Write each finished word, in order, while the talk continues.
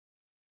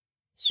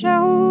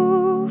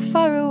so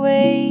far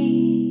away,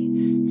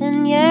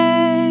 and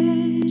yet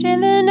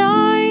in the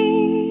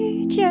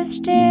night you're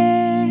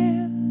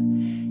still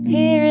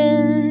here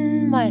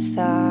in my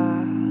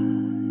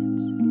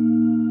thoughts.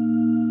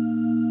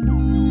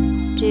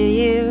 Do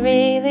you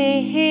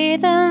really hear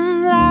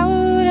them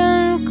loud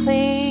and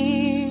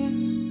clear,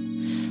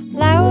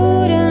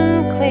 loud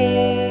and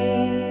clear?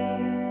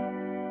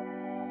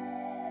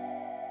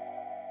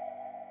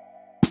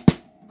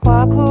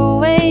 Walk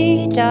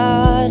away,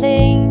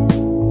 darling,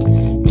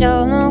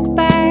 don't look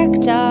back,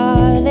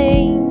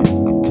 darling.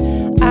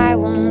 I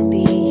won't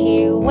be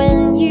here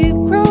when you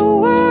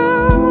grow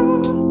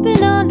up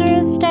and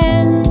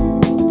understand.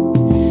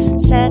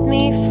 Set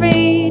me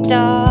free,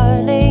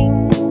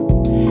 darling,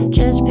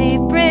 just be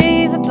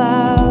brave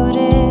about